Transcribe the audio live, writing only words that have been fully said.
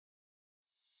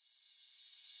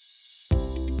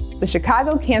The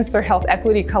Chicago Cancer Health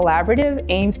Equity Collaborative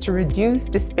aims to reduce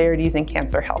disparities in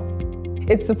cancer health.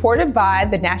 It's supported by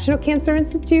the National Cancer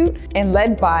Institute and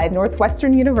led by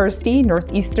Northwestern University,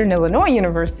 Northeastern Illinois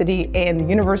University, and the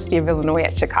University of Illinois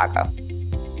at Chicago.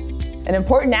 An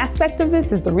important aspect of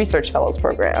this is the Research Fellows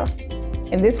Program.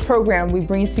 In this program, we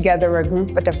bring together a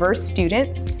group of diverse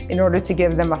students in order to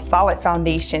give them a solid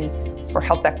foundation for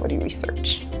health equity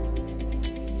research.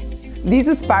 These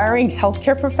aspiring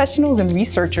healthcare professionals and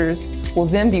researchers will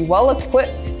then be well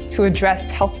equipped to address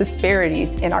health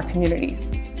disparities in our communities.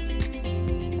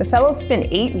 The fellows spend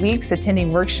 8 weeks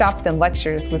attending workshops and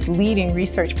lectures with leading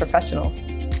research professionals.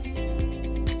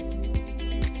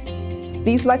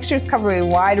 These lectures cover a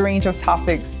wide range of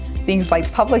topics, things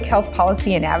like public health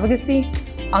policy and advocacy,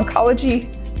 oncology,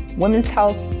 women's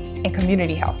health, and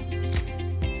community health.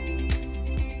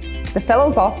 The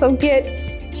fellows also get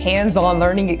hands-on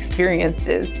learning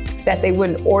experiences that they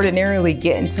wouldn't ordinarily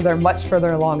get until they're much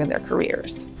further along in their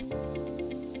careers.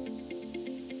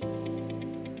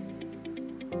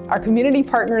 Our community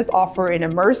partners offer an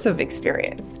immersive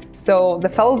experience, so the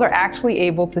fellows are actually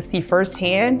able to see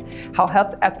firsthand how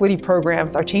health equity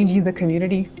programs are changing the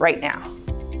community right now.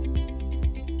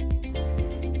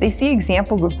 They see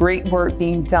examples of great work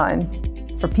being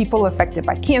done for people affected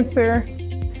by cancer,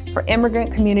 for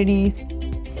immigrant communities,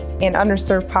 and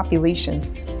underserved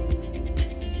populations.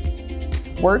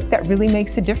 Work that really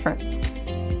makes a difference.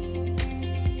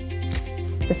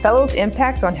 The fellows'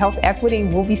 impact on health equity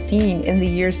will be seen in the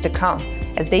years to come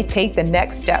as they take the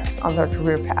next steps on their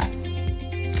career paths.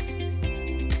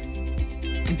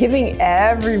 Giving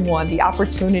everyone the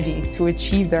opportunity to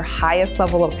achieve their highest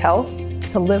level of health,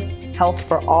 to live health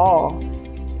for all,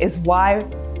 is why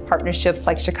partnerships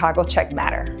like ChicagoCHEC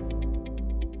matter.